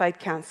directly fight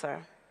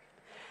cancer.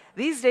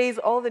 These days,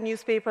 all the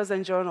newspapers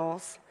and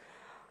journals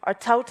are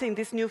touting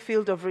this new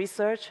field of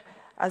research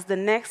as the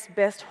next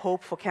best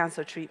hope for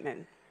cancer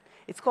treatment.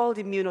 It's called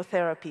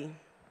immunotherapy.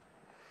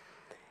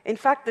 In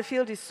fact, the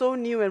field is so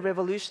new and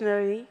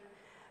revolutionary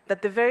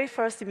that the very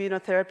first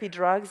immunotherapy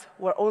drugs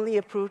were only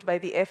approved by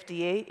the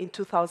FDA in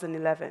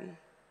 2011.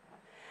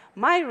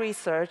 My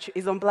research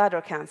is on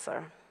bladder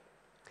cancer.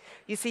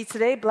 You see,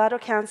 today, bladder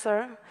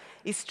cancer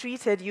is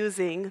treated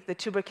using the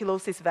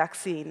tuberculosis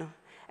vaccine,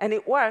 and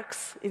it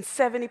works in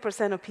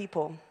 70% of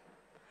people.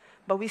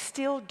 But we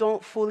still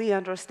don't fully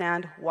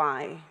understand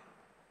why.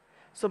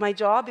 So my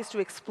job is to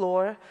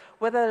explore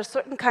whether there are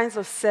certain kinds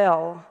of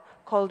cell,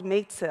 called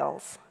mate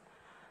cells,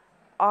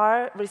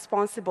 are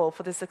responsible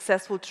for the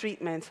successful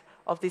treatment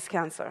of this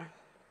cancer.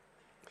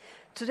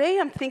 Today,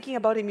 I'm thinking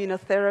about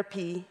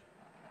immunotherapy,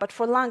 but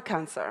for lung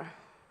cancer.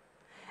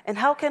 And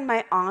how can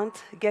my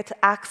aunt get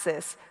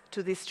access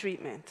to this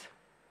treatment?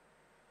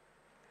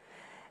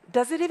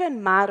 Does it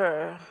even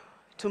matter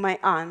to my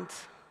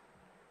aunt,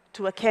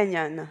 to a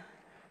Kenyan,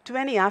 to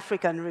any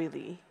African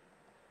really,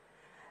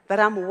 that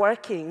I'm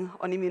working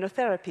on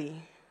immunotherapy?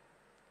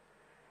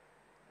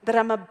 That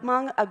I'm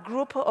among a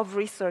group of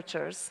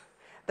researchers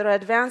that are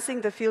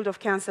advancing the field of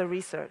cancer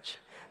research,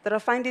 that are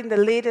finding the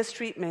latest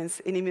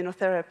treatments in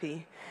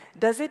immunotherapy?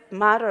 Does it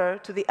matter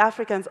to the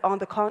Africans on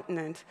the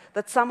continent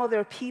that some of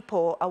their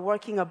people are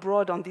working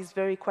abroad on these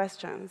very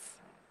questions?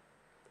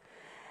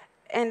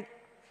 And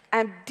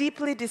I'm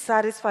deeply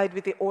dissatisfied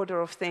with the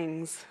order of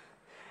things,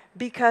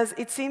 because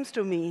it seems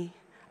to me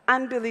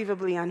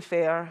unbelievably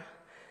unfair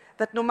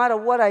that no matter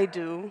what I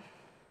do,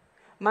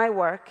 my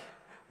work,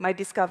 my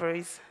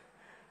discoveries,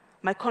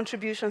 my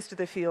contributions to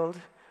the field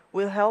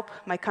will help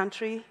my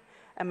country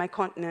and my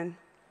continent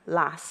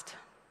last.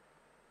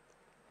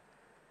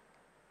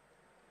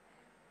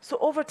 So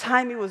over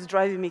time, it was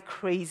driving me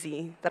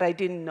crazy that I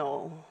didn't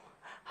know.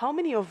 How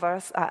many of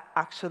us are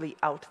actually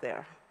out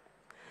there?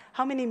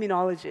 How many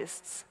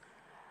immunologists?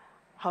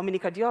 How many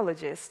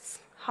cardiologists?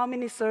 How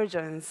many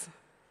surgeons?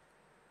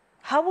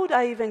 How would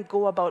I even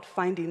go about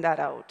finding that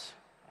out?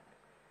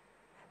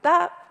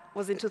 That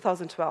was in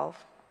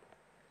 2012.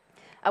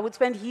 I would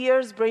spend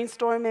years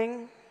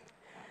brainstorming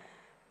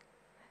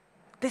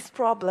this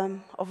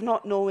problem of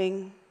not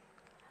knowing.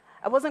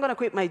 I wasn't going to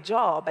quit my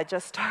job, I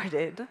just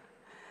started.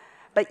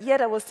 But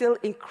yet I was still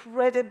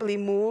incredibly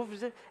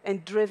moved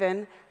and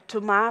driven to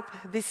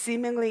map this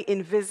seemingly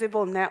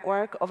invisible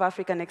network of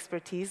African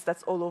expertise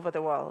that's all over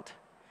the world.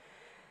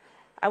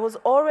 I was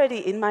already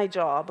in my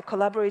job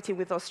collaborating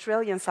with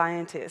Australian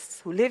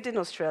scientists who lived in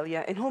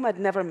Australia and whom I'd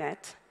never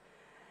met.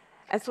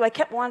 And so I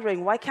kept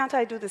wondering, why can't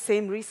I do the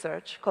same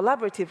research,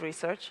 collaborative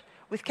research,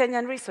 with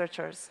Kenyan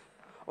researchers,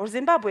 or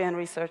Zimbabwean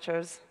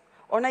researchers,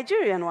 or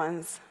Nigerian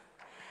ones?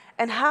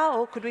 And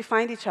how could we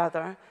find each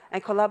other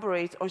and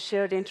collaborate on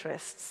shared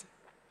interests?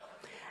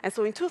 And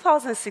so in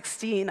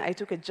 2016, I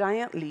took a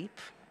giant leap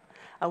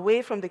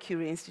away from the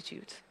Curie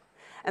Institute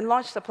and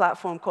launched a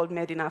platform called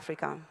Made in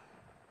Africa.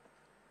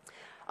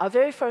 Our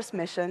very first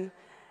mission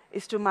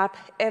is to map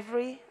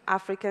every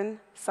African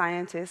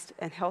scientist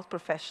and health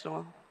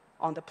professional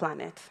on the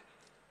planet.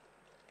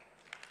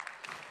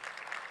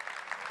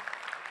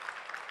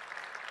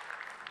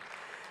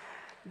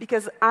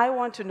 Because I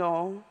want to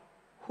know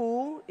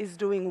who is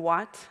doing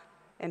what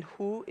and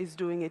who is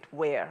doing it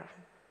where.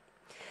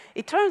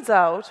 It turns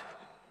out,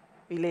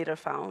 we later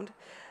found,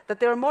 that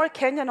there are more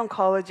Kenyan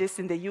oncologists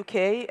in the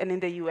UK and in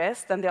the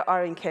US than there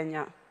are in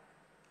Kenya.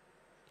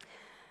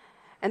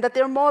 And that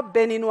there are more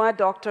Beninois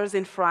doctors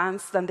in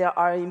France than there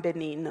are in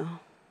Benin.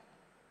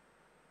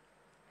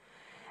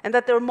 And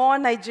that there are more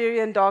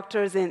Nigerian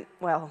doctors in,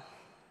 well,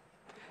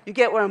 you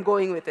get where I'm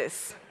going with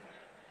this.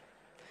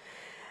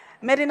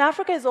 Made in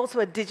Africa is also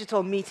a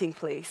digital meeting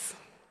place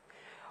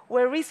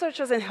where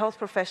researchers and health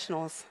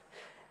professionals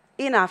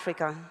in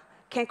Africa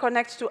can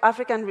connect to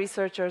African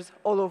researchers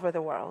all over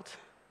the world.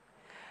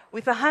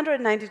 With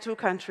 192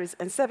 countries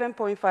and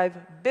 7.5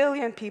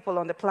 billion people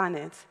on the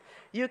planet,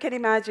 you can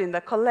imagine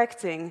that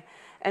collecting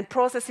and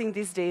processing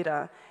this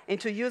data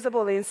into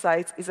usable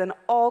insights is an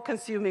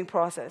all-consuming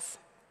process.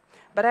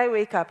 But I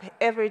wake up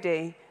every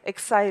day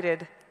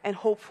excited and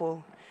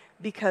hopeful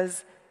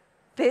because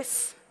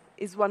this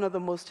is one of the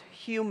most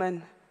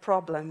human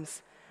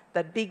problems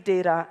that big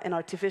data and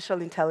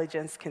artificial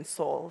intelligence can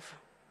solve.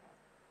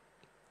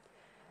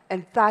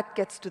 And that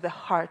gets to the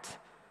heart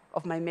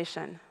of my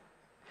mission.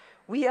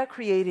 We are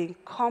creating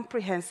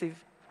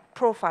comprehensive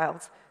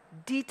profiles,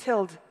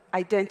 detailed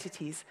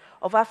identities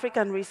of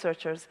African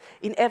researchers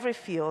in every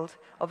field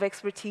of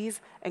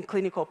expertise and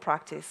clinical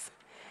practice.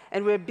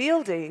 And we're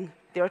building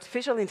the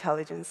artificial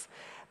intelligence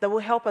that will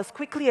help us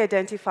quickly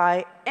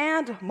identify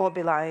and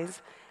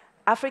mobilize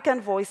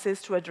African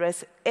voices to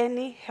address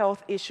any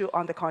health issue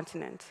on the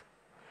continent.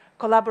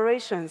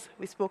 Collaborations,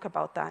 we spoke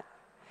about that.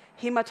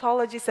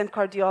 Hematologists and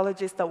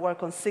cardiologists that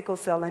work on sickle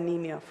cell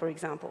anemia, for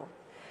example.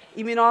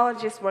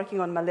 Immunologists working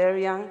on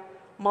malaria,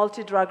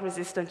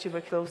 multi-drug-resistant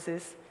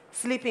tuberculosis,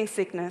 sleeping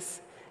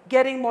sickness,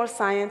 getting more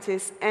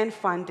scientists and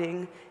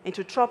funding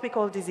into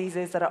tropical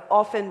diseases that are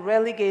often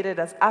relegated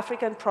as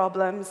African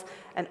problems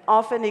and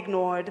often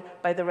ignored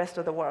by the rest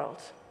of the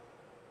world.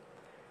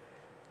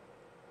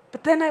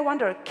 But then I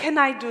wonder, can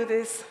I do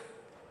this?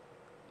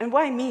 And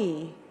why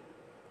me?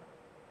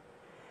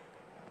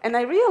 And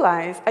I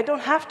realize I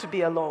don't have to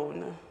be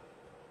alone.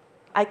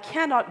 I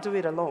cannot do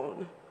it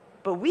alone,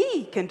 but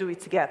we can do it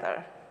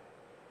together.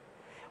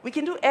 We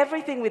can do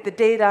everything with the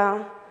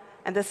data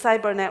and the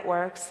cyber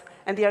networks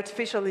and the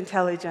artificial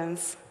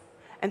intelligence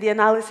and the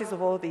analysis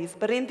of all these,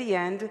 but in the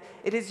end,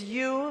 it is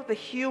you, the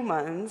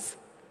humans,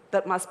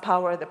 that must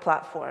power the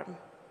platform.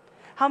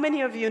 How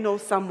many of you know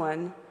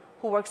someone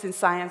who works in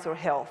science or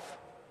health?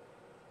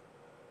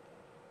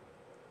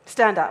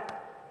 Stand up.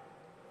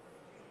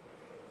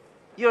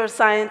 You're a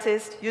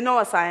scientist, you know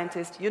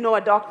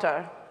a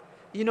doctor,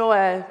 you know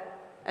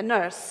a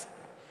nurse.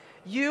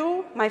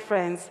 You, my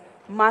friends,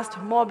 must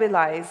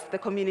mobilize the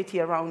community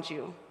around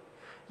you.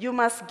 You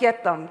must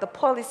get them, the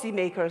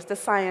policymakers, the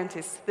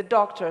scientists, the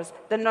doctors,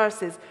 the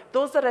nurses,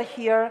 those that are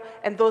here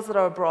and those that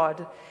are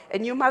abroad.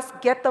 And you must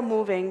get them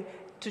moving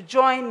to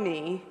join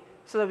me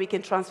so that we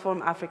can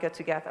transform Africa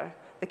together.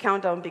 The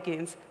countdown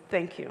begins.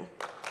 Thank you.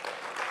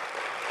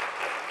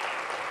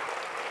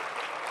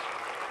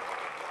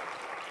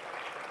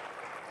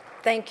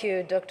 Thank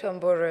you, Dr.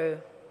 Mburu.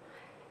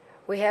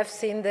 We have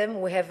seen them,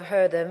 we have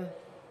heard them.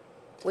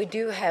 We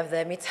do have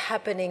them. It's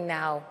happening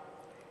now.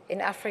 In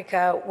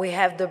Africa, we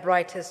have the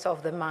brightest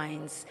of the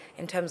minds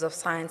in terms of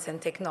science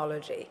and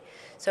technology.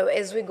 So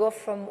as we go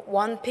from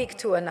one peak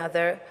to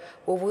another,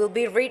 we will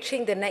be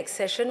reaching the next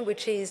session,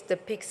 which is the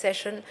peak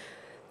session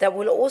that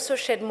will also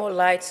shed more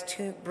light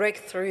to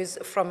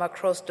breakthroughs from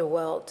across the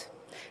world.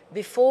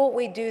 Before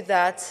we do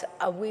that,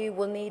 we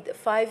will need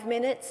 5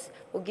 minutes.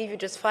 We'll give you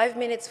just 5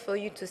 minutes for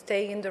you to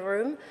stay in the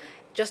room,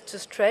 just to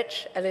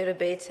stretch a little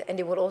bit, and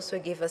it will also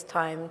give us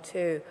time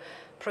to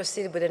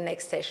proceed with the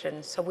next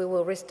session. So we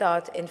will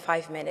restart in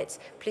 5 minutes.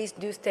 Please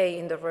do stay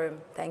in the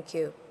room. Thank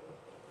you.